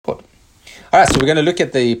All right, so we're going to look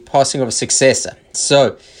at the passing of a successor.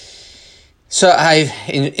 So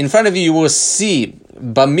in front of you, you will see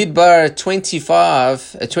Bamidbar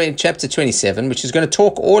 25, chapter 27, which is going to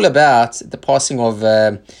talk all about the passing of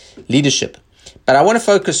leadership. But I want to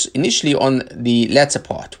focus initially on the latter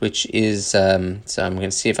part, which is, so I'm going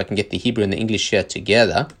to see if I can get the Hebrew and the English here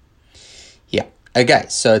together. Yeah. Okay,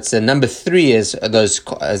 so it's number 3 as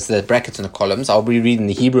the brackets on the columns. I'll be reading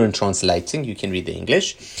the Hebrew and translating. You can read the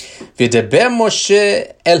English. V'deber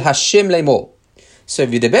Moshe el Hashem lemor. So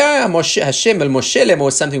V'deber Hashem el Moshe lemor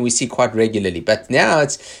is something we see quite regularly. But now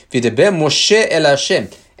it's V'deber Moshe el Hashem.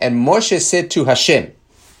 And Moshe said to Hashem,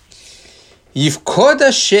 Yivkod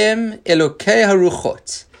Hashem Elokei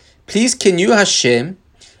haruchot. Please can you, Hashem,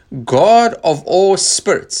 God of all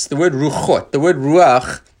spirits. The word ruchot, the word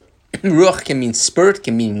ruach, ruach can mean spirit,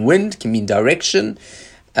 can mean wind, can mean direction.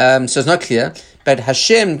 So it's not clear. But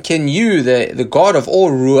Hashem, can you, the God of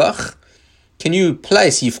all ruach, can you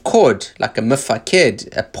place yivkod, like a mefaked,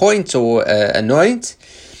 appoint or anoint,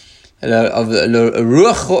 of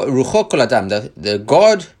ruach kol adam, the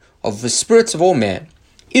God of the spirits of all men,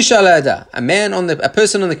 Isha la'ada, a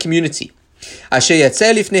person on the community, asher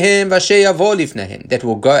yatzeh lifnehem v'asher yavo lifnehem, that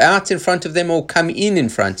will go out in front of them or come in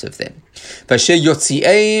front of them, v'asher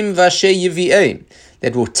yotzieim v'asher yivi'eim,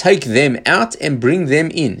 that will take them out and bring them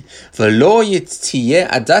in, v'lo yitziyeh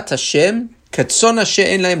adat Hashem katzon asher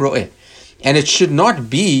en laim ro'eh, and it should not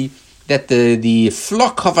be that the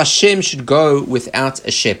flock of Hashem should go without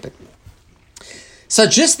a shepherd. So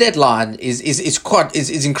just that line is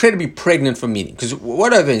incredibly pregnant for meaning. Because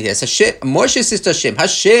what over here? So Moshe says to Hashem,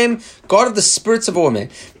 Hashem, God of the spirits of all men,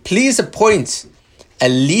 please appoint a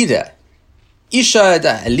leader, Isha,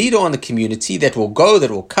 a leader on the community that will go, that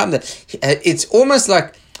will come. It's almost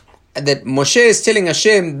like that Moshe is telling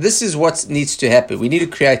Hashem, this is what needs to happen. We need to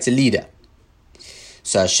create a leader.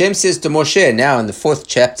 So Hashem says to Moshe, now in the 4th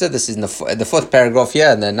chapter, this is in the 4th paragraph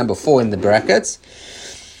here, and the number 4 in the brackets,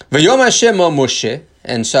 V'yom Hashem o Moshe,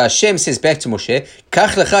 and so Hashem says back to Moshe,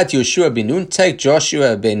 Kach lechat Yoshua ben Nun, take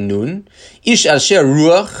Joshua ben Nun, ish al sher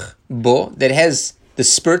ruach bo, that has the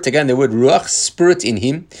spirit, again the word ruach, spirit in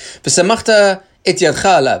him, v'samachta et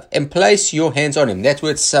yadcha alav, and place your hands on him. That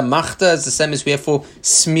word samachta is the same as we have for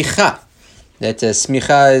smicha. That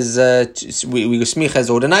smicha is, we smicha as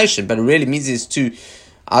ordination, but it really means is to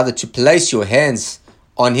either to place your hands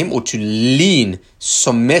on him or to lean,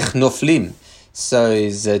 somech noflim. So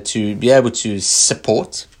is to be able to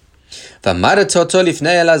support. And bring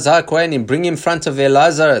him in front of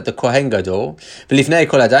Elazar, the Kohen Gadol, in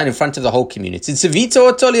front of the whole community.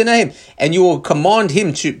 And you will command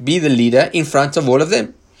him to be the leader in front of all of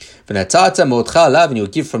them. And you will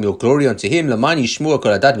give from your glory unto him, in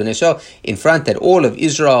front that all of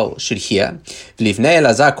Israel should hear. Okay,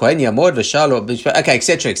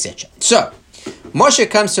 etc., etc. So, Moshe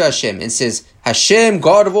comes to Hashem and says, Hashem,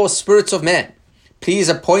 God of all spirits of man, please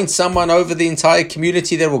appoint someone over the entire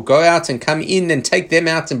community that will go out and come in and take them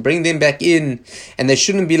out and bring them back in. And they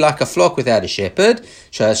shouldn't be like a flock without a shepherd.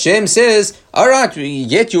 So Hashem says, all right, we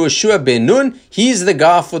get Yoshua ben Nun. He's the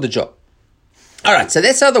guy for the job. All right, so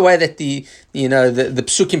that's how the way that the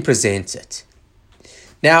Psukim presents it.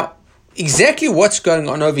 Now, exactly what's going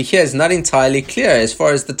on over here is not entirely clear as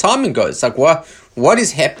far as the timing goes. Like what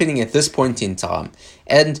is happening at this point in time?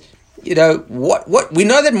 And what we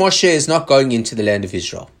know that Moshe is not going into the land of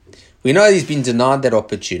Israel. We know he's been denied that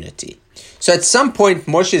opportunity. So at some point,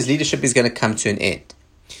 Moshe's leadership is going to come to an end.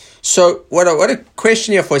 So what a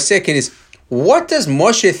question here for a second is, what does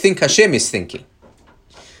Moshe think Hashem is thinking?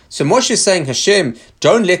 So Moshe is saying, Hashem,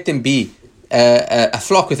 don't let them be a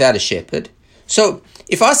flock without a shepherd. So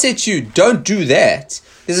if I say to you, don't do that,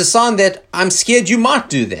 there's a sign that I'm scared you might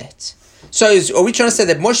do that. So are we trying to say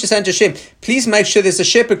that Moshe is saying to Hashem, please make sure there's a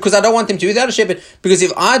shepherd, because I don't want them to be without a shepherd, because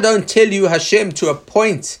if I don't tell you, Hashem, to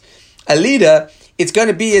appoint a leader, it's going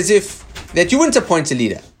to be as if that you wouldn't appoint a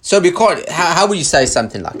leader. So because how would you say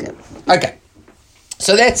something like that? Okay.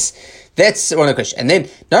 So that's one question. And then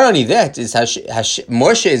not only that, is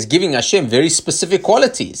Moshe is giving Hashem very specific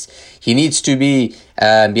qualities. He needs to be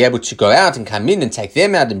able to go out and come in and take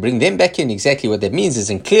them out and bring them back in. Exactly what that means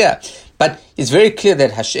isn't clear. But it's very clear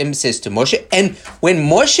that Hashem says to Moshe, and when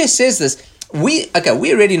Moshe says this, we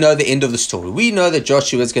already know the end of the story. We know that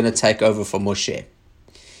Joshua is going to take over for Moshe.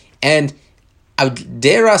 And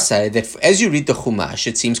dare I say that as you read the Chumash,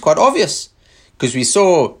 it seems quite obvious. Because we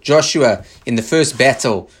saw Joshua in the first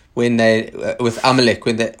battle when they with Amalek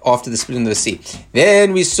after the splitting of the sea.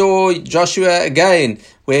 Then we saw Joshua again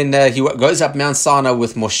when he goes up Mount Sinai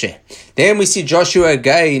with Moshe. Then we see Joshua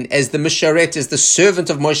again as the Misharet, as the servant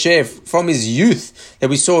of Moshe from his youth that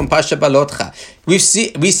we saw in Parsha Balotcha.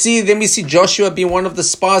 We see Joshua being one of the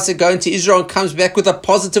spies that go into Israel and comes back with a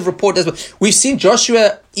positive report as well. We've seen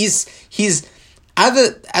Joshua he's other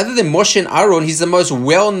than Moshe and Aaron, he's the most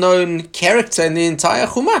well-known character in the entire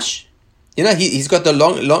Chumash. He's got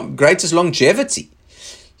the greatest longevity.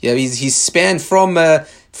 He's spanned from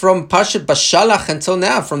Parshat Bashalach until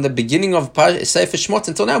now, from the beginning of Sefer Shmot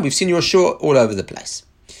until now. We've seen Yoshua all over the place.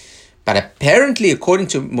 But apparently, according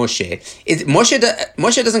to Moshe,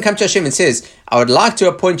 Moshe doesn't come to Hashem and says, I would like to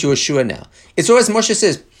appoint Yoshua now. It's always Moshe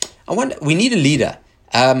says, we need a leader.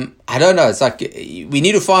 I don't know. It's like we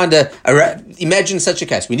need to find imagine such a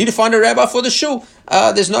case. We need to find a rabbi for the shul.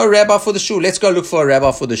 There's no rabbi for the shul. Let's go look for a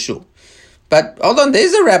rabbi for the shul. But hold on,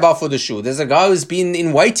 there's a rabbi for the shul. There's a guy who's been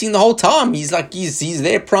in waiting the whole time. He's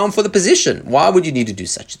there prime for the position. Why would you need to do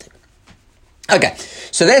such a thing? Okay,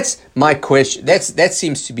 so that's my question. That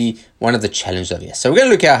seems to be one of the challenges of here. So we're going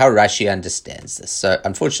to look at how Rashi understands this. So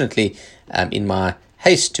unfortunately, in my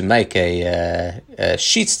haste to make a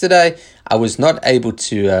sheets today, I was not able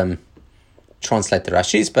to translate the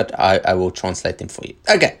Rashis, but I will translate them for you.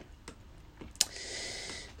 Okay.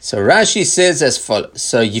 So Rashi says as follows.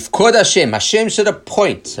 So Yifkod Hashem should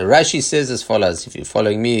appoint. So Rashi says as follows. If you're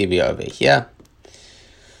following me, you'll be over here.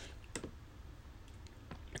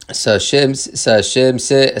 So Hashem says. So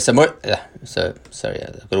sorry,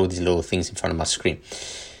 I've got all these little things in front of my screen.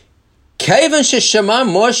 Kavan sheshama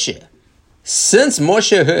Moshe. Since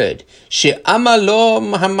Moshe heard,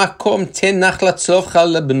 she'amalo hamakom ten nachlat tzlofcha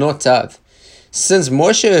lebnotav. Since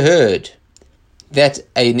Moshe heard that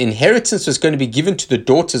an inheritance was going to be given to the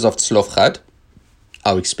daughters of Tzlofchad.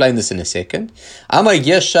 I'll explain this in a second. Amar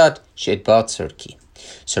Yeshat Shet Bar Tzorki.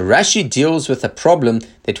 So Rashi deals with a problem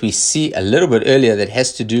that we see a little bit earlier that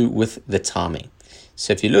has to do with the timing.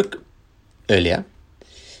 So if you look earlier,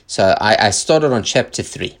 so I started on chapter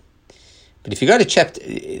 3. But if you go to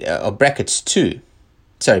brackets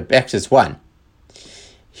 1,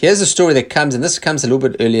 here's a story that comes, and this comes a little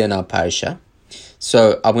bit earlier in our Parsha.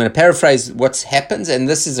 So I'm going to paraphrase what happens, and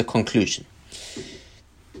this is a conclusion.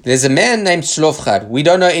 There's a man named Tzlofchad. We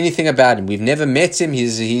don't know anything about him. We've never met him.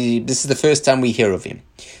 This is the first time we hear of him.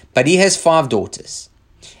 But he has 5 daughters.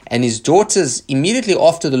 And his daughters, immediately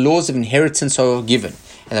after the laws of inheritance are given.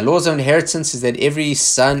 And the laws of inheritance is that every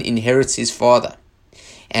son inherits his father.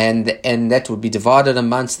 And that would be divided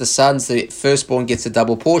amongst the sons. The firstborn gets a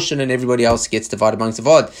double portion and everybody else gets divided amongst the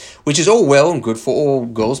father, which is all well and good for all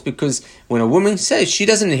girls, because when a woman says she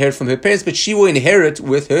doesn't inherit from her parents, but she will inherit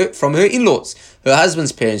from her in-laws, her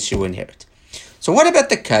husband's parents she will inherit. So what about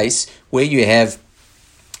the case where you have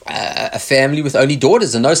a family with only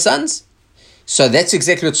daughters and no sons? So that's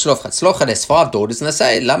exactly what Tzlofchad. Tzlofchad has 5 daughters, and they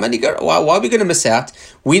say, why are we going to miss out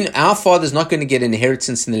when our father's not going to get an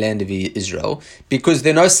inheritance in the land of Israel because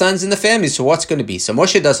there are no sons in the family? So what's going to be? So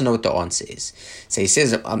Moshe doesn't know what the answer is. So he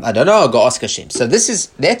says, I don't know, I'll go ask Hashem. So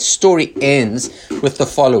that story ends with the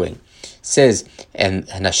following. It says, and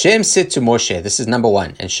Hashem said to Moshe, this is number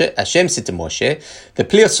 1, and Hashem said to Moshe, the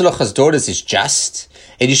plea of Tzlofchad's daughters is just,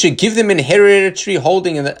 and you should give them an hereditary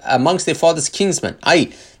holding amongst their father's kinsmen.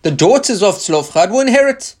 The daughters of Tzlofchad will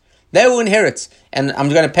inherit. They will inherit. And I'm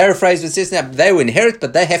going to paraphrase what it says now. They will inherit,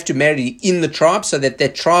 but they have to marry in the tribe so that their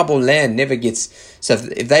tribal land never gets... So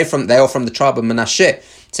if they are from the tribe of Menashe,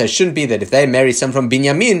 so it shouldn't be that if they marry someone from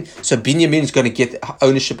Binyamin, so Binyamin is going to get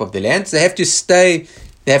ownership of the land. So they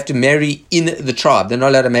have to marry in the tribe. They're not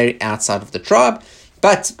allowed to marry outside of the tribe,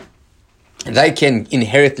 but they can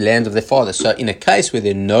inherit the land of their father. So in a case where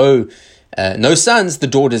there are no sons, the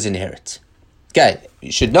daughters inherit. Okay,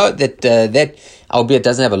 you should note that albeit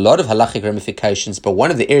doesn't have a lot of halachic ramifications, but one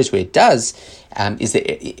of the areas where it does is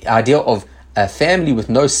the idea of a family with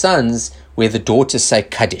no sons where the daughters say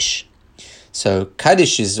Kaddish. So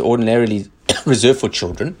Kaddish is ordinarily reserved for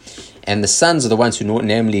children, and the sons are the ones who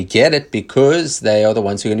normally get it because they are the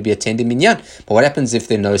ones who are going to be attending minyan. But what happens if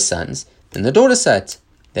there are no sons? Then the daughters say it.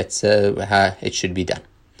 That's how it should be done.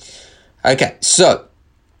 Okay, so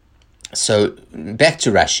back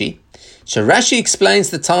to Rashi. So Rashi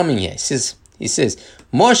explains the timing here. He says,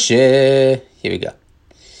 Moshe, here we go.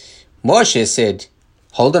 Moshe said,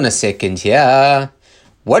 hold on a second here.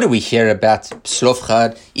 What do we hear about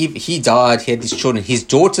Tzlofchad? If he died, he had these children. His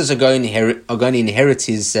daughters are going to inherit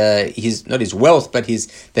his not his wealth, but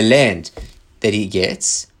the land that he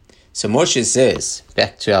gets. So Moshe says,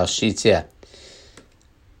 back to our sheet here.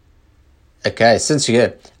 Okay, since you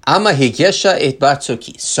get Ama Higesha et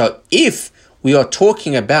Batzoki. So if we are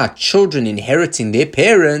talking about children inheriting their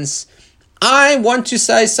parents, I want to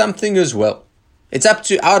say something as well. It's up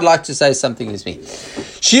to, I would like to say something as me.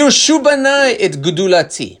 Shirshu banai et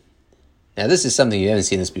gudulati. Now this is something you haven't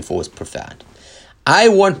seen this before, it's profound. I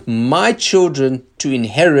want my children to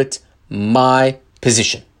inherit my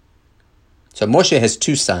position. So Moshe has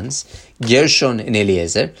two sons, Gershon and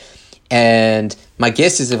Eliezer. And my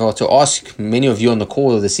guess is, if I were to ask many of you on the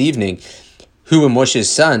call this evening, who were Moshe's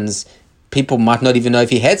sons, people might not even know if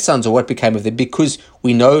he had sons or what became of them, because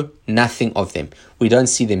we know nothing of them. We don't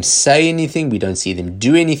see them say anything. We don't see them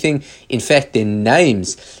do anything. In fact, their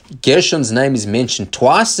names, Gershon's name is mentioned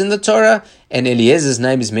twice in the Torah, and Eliezer's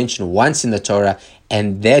name is mentioned once in the Torah,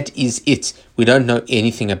 and that is it. We don't know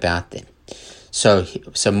anything about them. So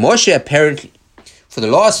Moshe apparently, for the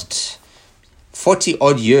last 40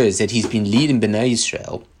 odd years that he's been leading Bnei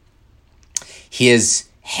Israel, he has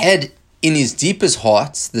had in his deepest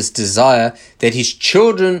heart this desire that his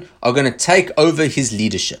children are going to take over his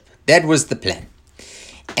leadership. That was the plan.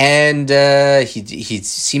 And he'd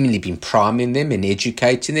seemingly been priming them and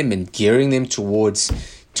educating them and gearing them towards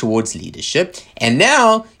leadership. And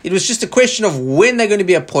now it was just a question of when they're going to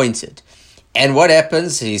be appointed. And what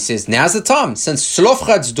happens? He says, now's the time. Since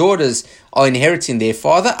Slofchad's daughters are inheriting their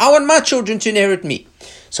father, I want my children to inherit me.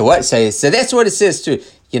 So that's what it says too.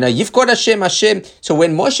 You've got Hashem. So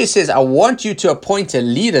when Moshe says, I want you to appoint a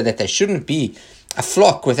leader, that there shouldn't be a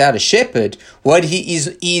flock without a shepherd, what he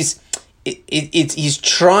is he's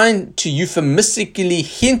trying to euphemistically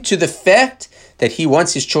hint to the fact that he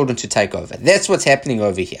wants his children to take over. That's what's happening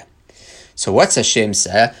over here. So what's Hashem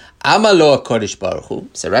say? Amalo HaKadosh Baruch Hu.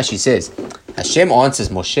 So Rashi says, Hashem answers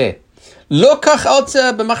Moshe, Lo kach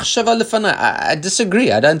alta b'machshava lefanai. I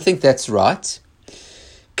disagree. I don't think that's right.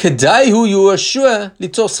 Kedai hu Yehoshua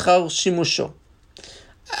litos schar shimusho.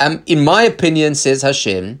 In my opinion, says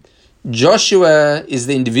Hashem, Joshua is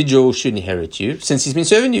the individual who should inherit you, since he's been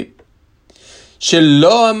serving you.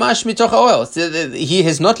 Shelo amash mitoch haoel. He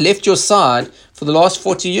has not left your side for the last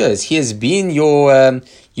 40 years. He has been your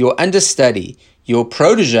understudy, your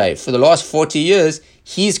protege for the last 40 years.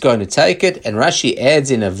 He's going to take it. And Rashi adds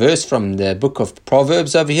in a verse from the book of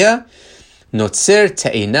Proverbs over here, Notzer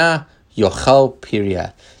te'ina yochal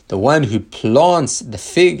pirya. The one who plants the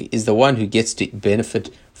fig is the one who gets to benefit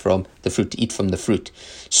from the fruit, to eat from the fruit.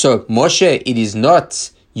 So Moshe, it is not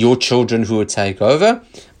your children who will take over,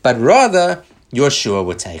 but rather Yoshua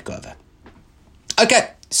will take over. Okay,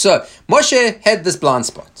 so Moshe had this blind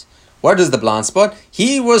spot. What is the blind spot?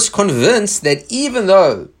 He was convinced that even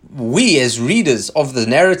though we as readers of the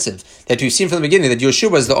narrative that we've seen from the beginning, that Yoshua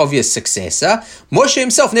was the obvious successor, Moshe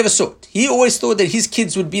himself never saw it. He always thought that his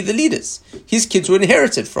kids would be the leaders. His kids would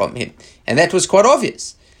inherit it from him. And that was quite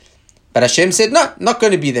obvious. But Hashem said, no, not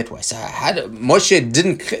going to be that way. So Moshe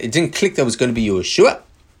didn't click that it was going to be Yoshua.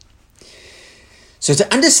 So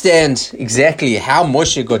to understand exactly how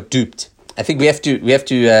Moshe got duped, I think we have to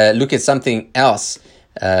look at something else,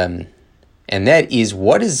 and that is,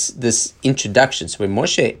 what is this introduction? So when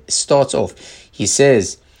Moshe starts off, he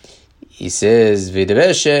says, V'deber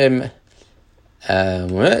Hashem,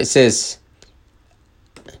 it says,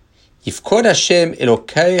 Yifkod Hashem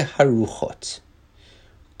Elokei Haruchot,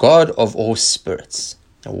 God of all spirits.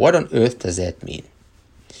 Now, what on earth does that mean?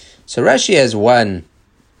 So Rashi has one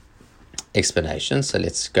explanation. So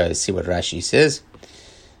let's go see what Rashi says.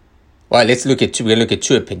 Well, we're going to look at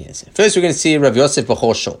two opinions. First, we're going to see Rav Yosef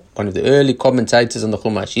Bechor, one of the early commentators on the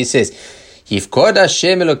Chumash. He says, Yifkod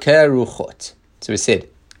Hashem Elokei Haruchot. So we said,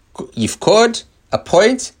 Yifkod,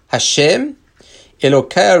 appoint Hashem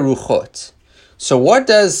Elokei Haruchot. So what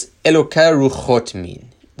does Elokei Haruchot mean?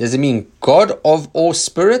 Does it mean God of all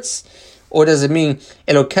spirits? Or does it mean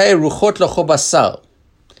Elokei Ruchot L'cho Basar,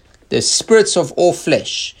 the spirits of all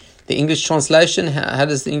flesh? The English translation, how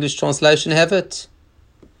does the English translation have it?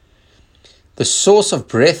 The source of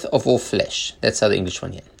breath of all flesh. That's how the English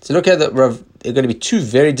one here. So look at there are going to be two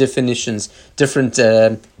very different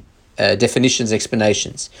definitions,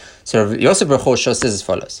 explanations. So Yosef Bechor says as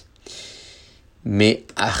follows.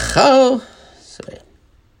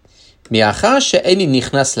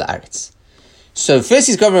 So first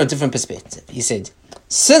he's going from a different perspective. He said,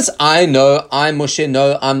 since I Moshe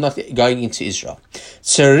know I'm not going into Israel,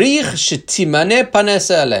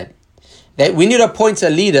 that we need to appoint a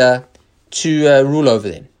leader to rule over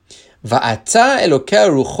them. Va'ata Elokei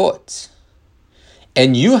Ruchot,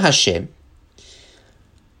 and you Hashem,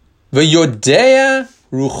 v'yodea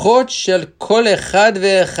ruchot shel kol echad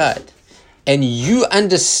ve'echad, and you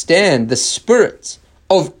understand the spirit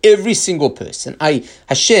of every single person.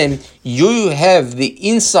 Hashem, you have the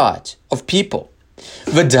insight of people.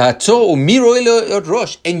 V'dato umiro eliot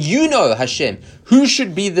rosh, and you know, Hashem, who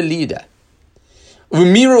should be the leader.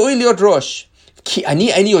 V'miro eliot rosh, ki ani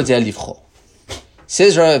yodeh livcho.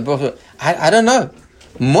 Says I don't know.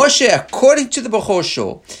 Moshe, according to the Bechor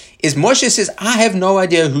Shor, Moshe says, I have no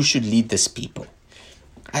idea who should lead this people.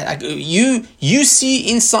 You see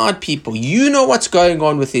inside people. You know what's going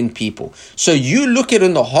on within people. So you look at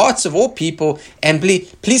in the hearts of all people, and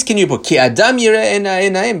please can you put ki adam yireh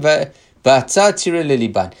einaim v'atzah tireh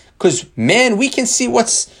leliban. Because man, we can see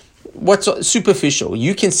what's superficial.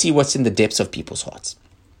 You can see what's in the depths of people's hearts.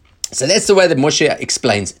 So that's the way that Moshe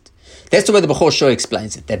explains it. That's the way the Bechor Shor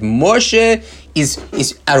explains it. That Moshe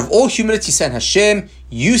is out of all humility saying, Hashem,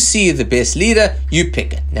 you see the best leader, you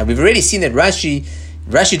pick it. Now we've already seen that Rashi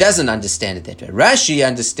doesn't understand it that way. Rashi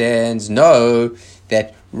understands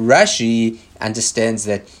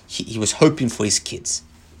that he was hoping for his kids.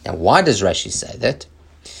 Now why does Rashi say that?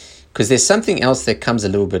 Because there's something else that comes a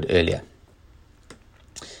little bit earlier.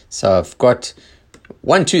 So I've got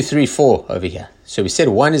 1, 2, 3, 4 over here. So we said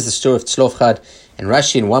 1 is the story of Tzlofchad, and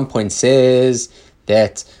Rashi in one point says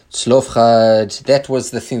that Tzlofchad, that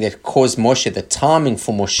was the thing that caused Moshe, the timing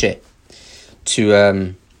for Moshe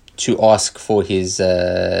to ask for his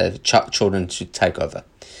children to take over.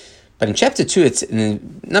 But in chapter 2, it's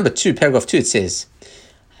in number 2, paragraph 2, it says,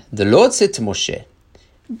 the Lord said to Moshe,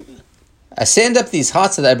 ascend up these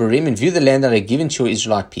heights of the Abarim and view the land that I have given to your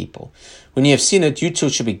Israelite people. When you have seen it, you too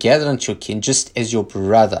shall be gathered unto your kin, just as your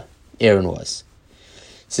brother Aaron was.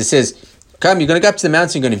 So it says, come, you're going to go up to the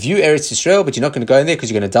mountain, you're going to view Eretz Yisrael, but you're not going to go in there because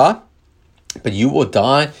you're going to die. But you will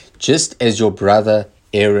die just as your brother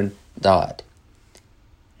Aaron died.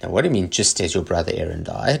 Now, what do you mean, just as your brother Aaron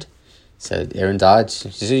died? So Aaron died, so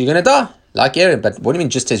you're going to die, like Aaron. But what do you mean,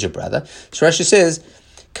 just as your brother? So Rashi says,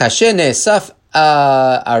 Kasher ne'esaf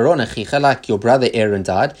Aaron achicha, like your brother Aaron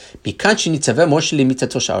died.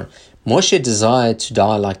 Moshe desired to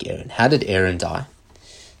die like Aaron. How did Aaron die?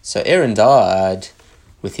 So Aaron died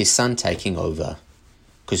with his son taking over.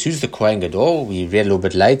 Because who's the Kohen Gadol? We read a little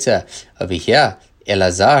bit later over here.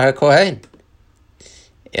 Elazar HaKohen.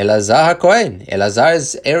 Elazar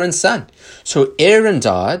is Aaron's son. So Aaron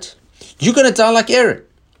died. You're going to die like Aaron.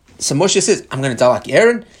 So Moshe says, I'm going to die like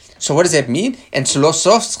Aaron. So what does that mean? And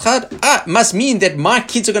Tzlofchad must mean that my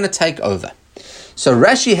kids are going to take over. So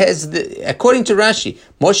Rashi has, according to Rashi,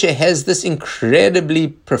 Moshe has this incredibly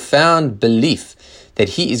profound belief that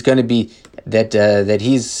he is going to be, that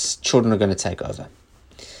his children are going to take over.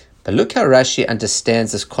 But look how Rashi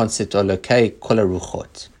understands this concept of Lokei Kol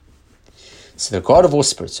HaRuchot. So the God of all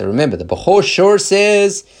spirits. So remember, the Bechor Shor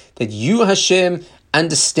says that you, Hashem,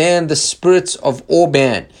 understand the spirits of all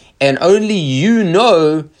man, and only you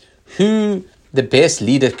know who the best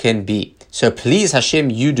leader can be. So please, Hashem,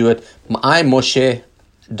 you do it. I, Moshe,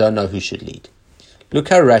 don't know who should lead. Look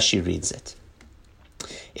how Rashi reads it.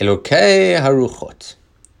 Elokei haruchot.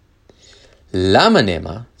 Lama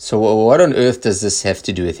nema. So what on earth does this have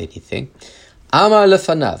to do with anything? Amar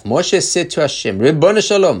lefanav. Moshe said to Hashem, Ribbon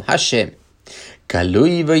Shalom, Hashem,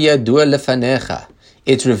 galui v'yadua lefanecha.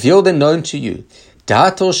 It's revealed and known to you.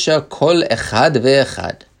 Dato shel kol echad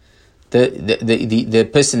ve'echad. The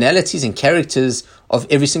personalities and characters of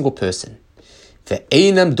every single person.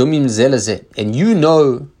 Ve'einam domim zelazeh. And you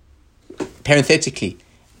know, parenthetically,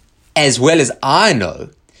 as well as I know,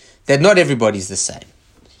 that not everybody is the same.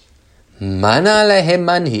 Mana lehem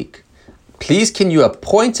manhik. Please can you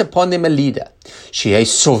appoint upon them a leader. Shehei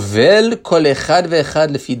sovel kol echad ve'echad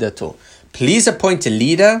lefi dato. Please appoint a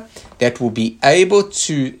leader that will be able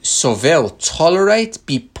to sovel, tolerate,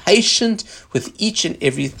 be patient with each and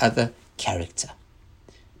every other character.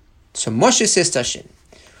 So Moshe says to Hashem,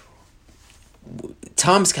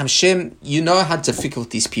 times come, Hashem, you know how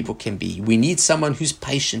difficult these people can be. We need someone who's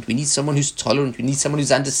patient. We need someone who's tolerant. We need someone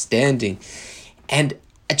who's understanding. And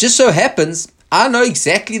it just so happens, I know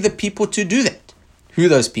exactly the people to do that. Who are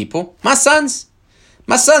those people? My sons.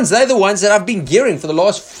 My sons, they're the ones that I've been gearing for the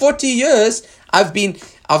last 40 years. I've been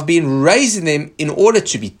raising them in order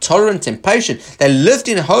to be tolerant and patient. They lived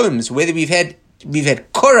in homes where we've had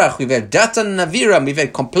Korach, we've had Datan and Aviram, we've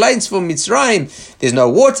had complaints from Mitzrayim. There's no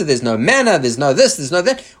water, there's no manna, there's no this, there's no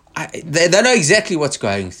that. They know exactly what's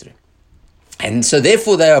going through. And so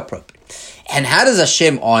therefore they are appropriate. And how does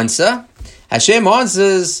Hashem answer? Hashem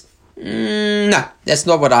answers, no, that's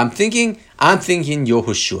not what I'm thinking. I'm thinking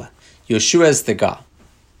Yehoshua. Yehoshua is the guy.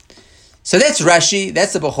 So that's Rashi,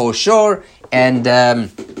 that's the Bechor Shor, and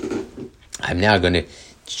I'm now going to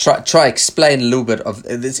try explain a little bit of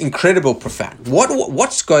this incredible profound.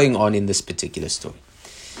 What's going on in this particular story?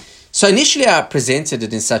 So initially I presented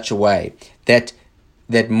it in such a way that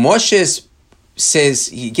Moshe's says,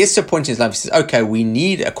 he gets to a point in his life, he says, okay, we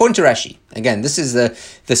need, according to Rashi, again, this is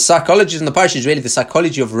the psychology in the Parsha, is really the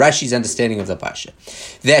psychology of Rashi's understanding of the Parsha,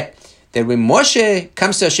 that when Moshe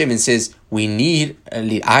comes to Hashem and says, we need a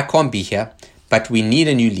leader, I can't be here, but we need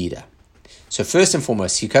a new leader. So first and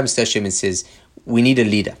foremost, he comes to Hashem and says, we need a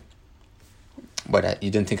leader. But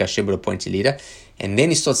you didn't think Hashem would appoint a leader? And then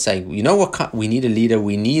he starts saying, you know what, we need a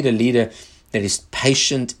leader that is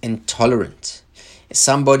patient and tolerant.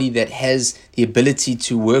 Somebody that has the ability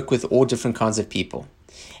to work with all different kinds of people.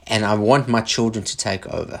 And I want my children to take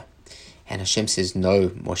over. And Hashem says, no,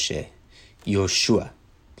 Moshe, you're sure.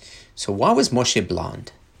 So why was Moshe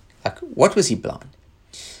blind? Like, what was he blind?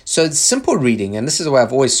 So the simple reading, and this is the way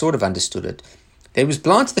I've always sort of understood it, that he was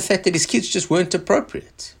blind to the fact that his kids just weren't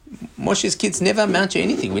appropriate. Moshe's kids never amount to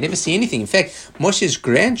anything. We never see anything. In fact, Moshe's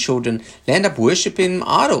grandchildren land up worshipping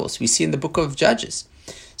idols. We see in the book of Judges.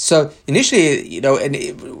 So initially, and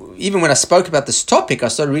even when I spoke about this topic, I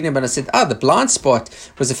started reading about it and I said, the blind spot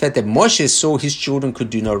was the fact that Moshe saw his children could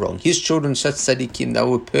do no wrong. His children, such tzaddikim, they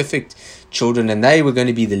were perfect children and they were going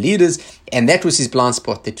to be the leaders. And that was his blind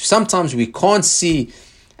spot, that sometimes we can't see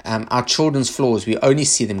our children's flaws. We only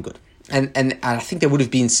see them good. And I think that would have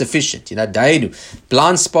been sufficient. Dainu,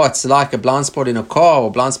 blind spots like a blind spot in a car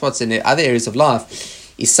or blind spots in other areas of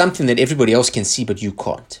life is something that everybody else can see, but you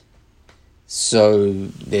can't. So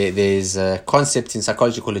there's a concept in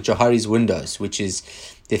psychology called the Johari's windows, which is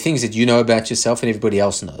the things that you know about yourself and everybody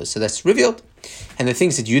else knows. So that's revealed. And the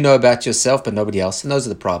things that you know about yourself but nobody else, and those are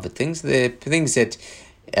the private things. The things that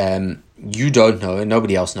you don't know and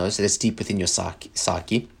nobody else knows, so that's deep within your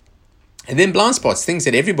psyche. And then blind spots, things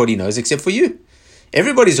that everybody knows except for you.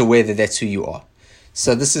 Everybody's aware that that's who you are.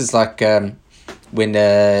 So this is like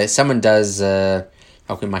when someone does,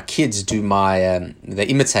 like when my kids do they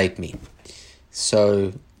imitate me.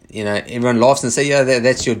 So, everyone laughs and say, yeah,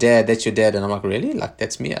 that's your dad. And I'm like, really? Like,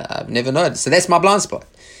 that's me? I've never known. So that's my blind spot.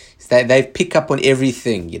 They pick up on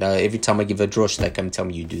everything. Every time I give a drush, they come and tell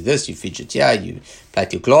me, you do this, you fidget here, you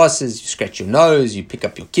plait your glasses, you scratch your nose, you pick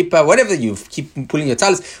up your kippah, whatever, you keep pulling your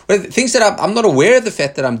talis. Things that I'm not aware of the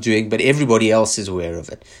fact that I'm doing, but everybody else is aware of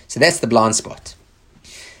it. So that's the blind spot.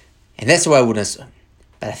 And that's why I wouldn't assume.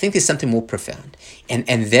 But I think there's something more profound. And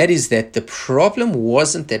that is that the problem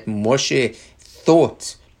wasn't that Moshe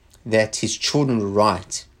thought that his children were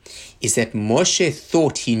right, is that Moshe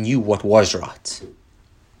thought he knew what was right.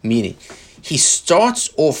 Meaning, he starts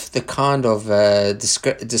off the kind of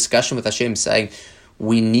discussion with Hashem saying,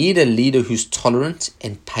 we need a leader who's tolerant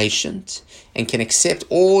and patient and can accept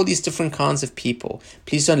all these different kinds of people.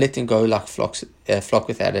 Please don't let them go like flock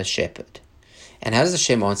without a shepherd. And how does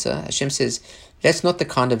Hashem answer? Hashem says, that's not the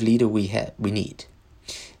kind of leader we need.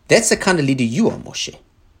 That's the kind of leader you are, Moshe.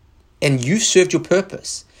 And you've served your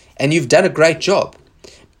purpose. And you've done a great job.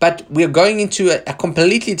 But we are going into a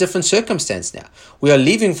completely different circumstance now. We are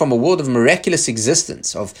leaving from a world of miraculous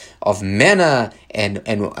existence, of manna and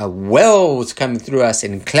wells coming through us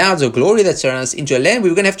and clouds of glory that surround us, into a land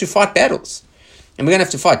where we're going to have to fight battles. And we're going to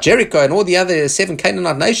have to fight Jericho and all the other 7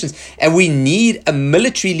 Canaanite nations. And we need a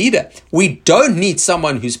military leader. We don't need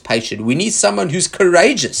someone who's patient. We need someone who's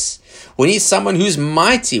courageous. We need someone who's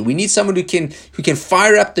mighty. We need someone who can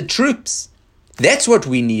fire up the troops. That's what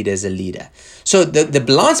we need as a leader. So the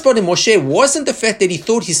blind spot in Moshe wasn't the fact that he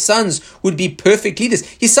thought his sons would be perfect leaders.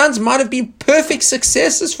 His sons might have been perfect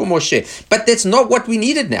successors for Moshe, but that's not what we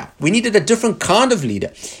needed now. We needed a different kind of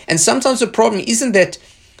leader. And sometimes the problem isn't that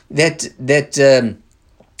we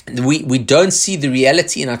don't see the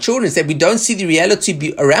reality in our children, is that we don't see the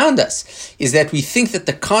reality around us, is that we think that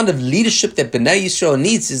the kind of leadership that Bnei Yisrael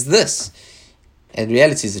needs is this. And the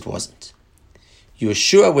reality is it wasn't.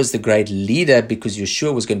 Yeshua was the great leader because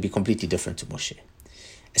Yeshua was going to be completely different to Moshe.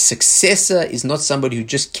 A successor is not somebody who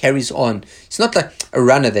just carries on. It's not like a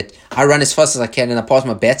runner that I run as fast as I can and I pass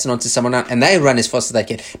my baton on to someone else and they run as fast as they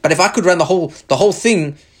can. But if I could run the whole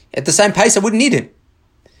thing at the same pace, I wouldn't need him.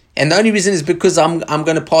 And the only reason is because I'm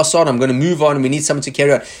going to pass on, I'm going to move on, and we need someone to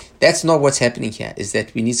carry on. That's not what's happening here, is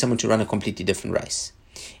that we need someone to run a completely different race.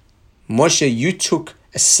 Moshe, you took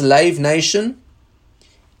a slave nation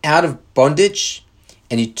out of bondage,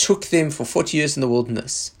 and you took them for 40 years in the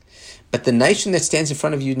wilderness. But the nation that stands in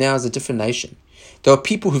front of you now is a different nation. There are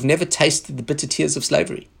people who've never tasted the bitter tears of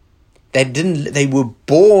slavery. They were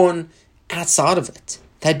born outside of it.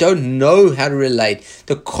 They don't know how to relate.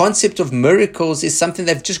 The concept of miracles is something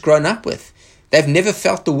they've just grown up with. They've never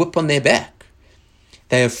felt the whip on their back.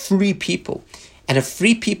 They are free people. And a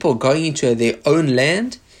free people going into their own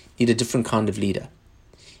land need a different kind of leader.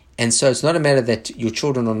 And so it's not a matter that your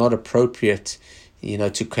children are not appropriate,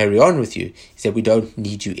 to carry on with you. It's that we don't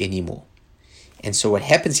need you anymore. And so what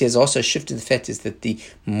happens here is also a shift in the fact is that the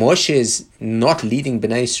Moshe is not leading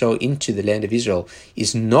Bnei Israel into the land of Israel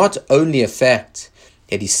is not only a fact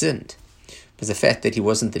that he sinned, but the fact that he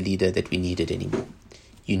wasn't the leader that we needed anymore.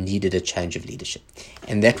 You needed a change of leadership.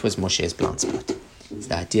 And that was Moshe's blind spot.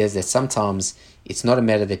 The idea is that sometimes it's not a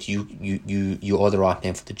matter that you are the right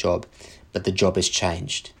man for the job, but the job has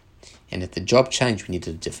changed. And if the job changed, we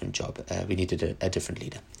needed a different job. We needed a different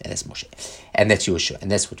leader. And that's Moshe. And that's Yeshua.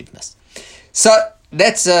 And that's what we've missed. So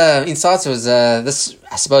that's insights was this,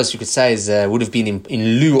 I suppose you could say, is would have been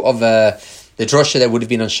in lieu of the drosha that would have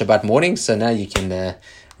been on Shabbat morning. So now you can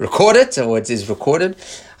record it, or it is recorded.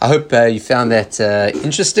 I hope you found that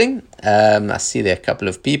interesting. I see there are a couple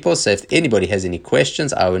of people. So if anybody has any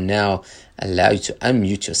questions, I will now allow you to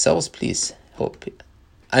unmute yourselves. Please help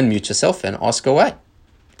unmute yourself and ask away.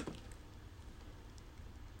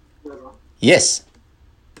 Yes.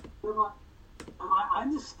 I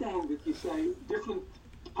understand that you say different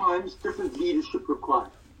times, different leadership required.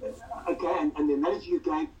 Okay, and the analogy you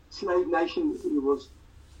gave, slave nation was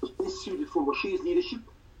best suited for Moshe's leadership.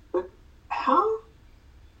 But how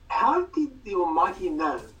did the Almighty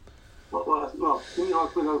know? Well, let me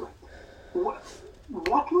ask another way.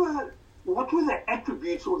 What were the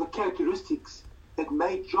attributes or the characteristics that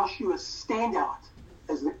made Joshua stand out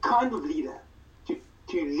as the kind of leader to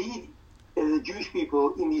lead the Jewish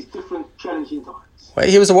people in these different challenging times? Well,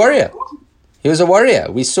 he was a warrior. He was a warrior.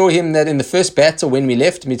 We saw him that in the first battle when we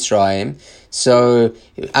left Mitzrayim. So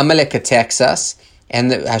Amalek attacks us,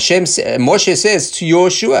 and Moshe says to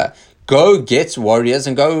Yoshua, go get warriors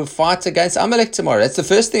and go fight against Amalek tomorrow. That's the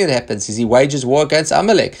first thing that happens, is he wages war against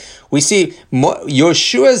Amalek. We see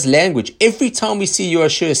Yoshua's language. Every time we see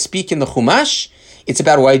Yoshua speak in the Chumash, it's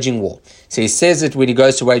about waging war. So he says it when he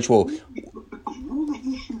goes to wage war. Was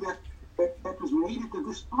the issue that was needed at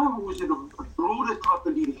this time, or was it a broader type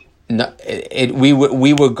of leadership? No,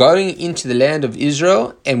 we were going into the land of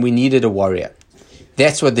Israel, and we needed a warrior.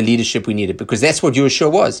 That's what the leadership we needed, because that's what Yeshua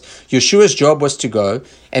was. Yeshua's job was to go,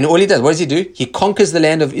 and all he does, what does he do? He conquers the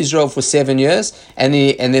land of Israel for 7 years, and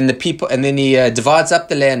then he divides up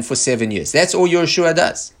the land for 7 years. That's all Yeshua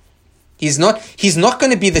does. He's not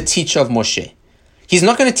going to be the teacher of Moshe. He's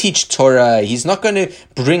not going to teach Torah. He's not going to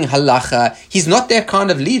bring halacha. He's not that kind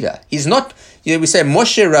of leader. He's not. We say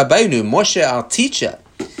Moshe Rabbeinu, Moshe our teacher,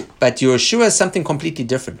 but Yeshua is something completely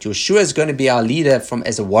different. Yeshua is going to be our leader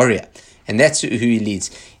as a warrior. And that's who he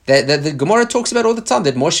leads. The Gemara talks about all the time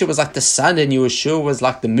that Moshe was like the sun and Yeshua was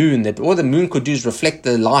like the moon. That all the moon could do is reflect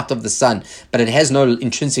the light of the sun, but it has no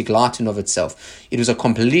intrinsic light in of itself. It was a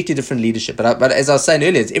completely different leadership. But as I was saying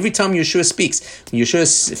earlier, every time Yeshua speaks,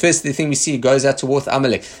 first the thing we see, he goes out to war with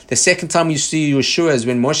Amalek. The second time you see Yeshua is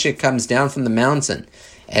when Moshe comes down from the mountain,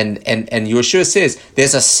 and Yeshua says,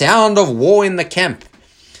 "There's a sound of war in the camp."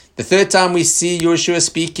 The third time we see Yeshua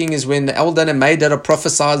speaking is when Eldad and Medad are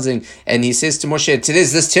prophesying, and he says to Moshe,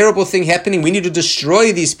 "There's this terrible thing happening. We need to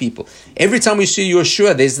destroy these people." Every time we see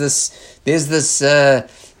Yeshua, there's this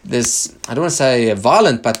I don't want to say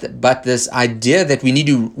violent, but this idea that we need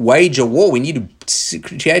to wage a war. We need to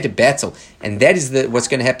create a battle, and that is what's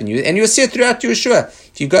going to happen. And you'll see it throughout Yeshua.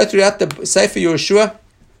 If you go throughout the Sefer Yeshua,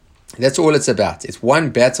 that's all it's about. It's one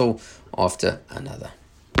battle after another.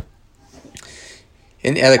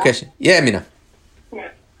 Any other question? Yeah, Amina. Yeah.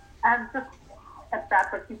 Just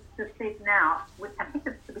about what you just said now, I think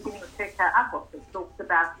it's the beginning of Pirkei Avos. It talks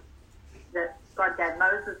about that God gave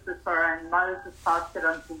Moses the Torah and Moses passed it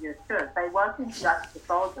on to Yeshua. So he wasn't just the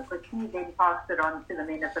soldier, but he then passed it on to the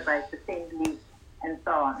men of the Beit Assembly and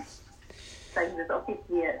so on. So he was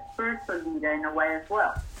obviously a spiritual leader in a way as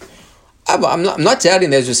well. I'm not doubting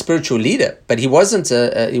there's a spiritual leader, but he wasn't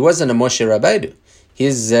a Moshe Rabbeinu.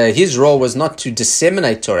 His role was not to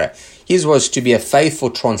disseminate Torah. His was to be a faithful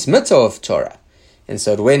transmitter of Torah. And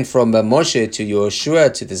so it went from Moshe to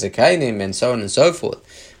Yoshua to the Zakanim and so on and so forth.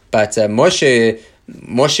 But Moshe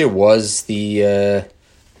was the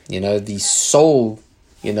sole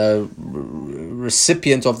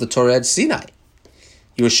recipient of the Torah at Sinai.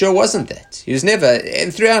 Yoshua wasn't that. He was never.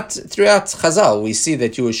 And throughout Chazal we see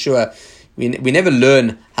that Yoshua. We never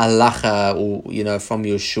learn halacha or from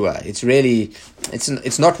Yeshua. It's really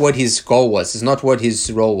it's not what his goal was. It's not what his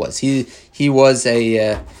role was. He was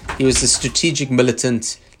a strategic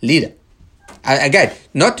militant leader. Again,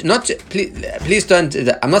 please don't.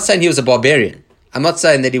 I'm not saying he was a barbarian. I'm not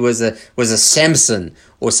saying that he was a Samson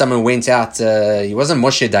or someone went out. He wasn't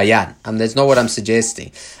Moshe Dayan. That's not what I'm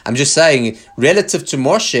suggesting. I'm just saying, relative to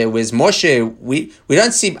Moshe, we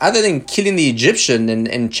don't see, other than killing the Egyptian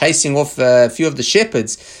and chasing off a few of the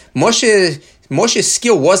shepherds, Moshe's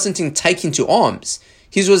skill wasn't in taking to arms.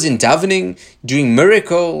 His was in davening, doing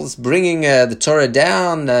miracles, bringing the Torah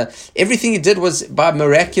down. Everything he did was by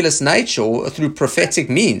miraculous nature or through prophetic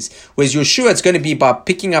means. Whereas Yeshua, it's going to be by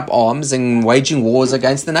picking up arms and waging wars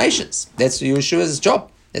against the nations. That's Yeshua's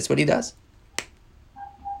job. That's what he does.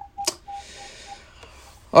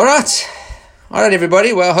 All right,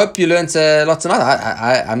 everybody. Well, I hope you learned a lot tonight.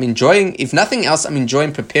 I'm enjoying, if nothing else, I'm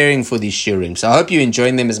enjoying preparing for these shiurim. So I hope you're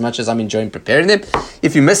enjoying them as much as I'm enjoying preparing them.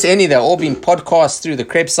 If you miss any, they're all being podcast through the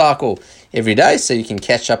Kreb Cycle every day, so you can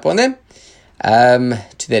catch up on them.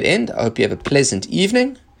 To that end, I hope you have a pleasant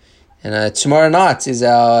evening. And tomorrow night is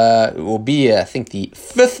will be, I think, the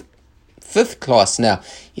fifth class now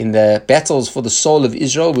in the battles for the soul of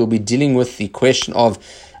Israel. We'll be dealing with the question of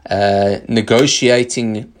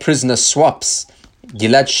negotiating prisoner swaps,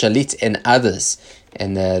 Gilad Shalit and others,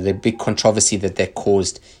 and the big controversy that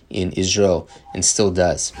caused in Israel and still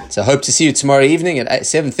does. So I hope to see you tomorrow evening at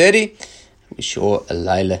 7:30. Wish you all a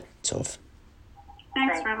Laila Tov.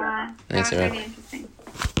 Thanks, Rabbi. Thanks, that was Rabbi. really interesting.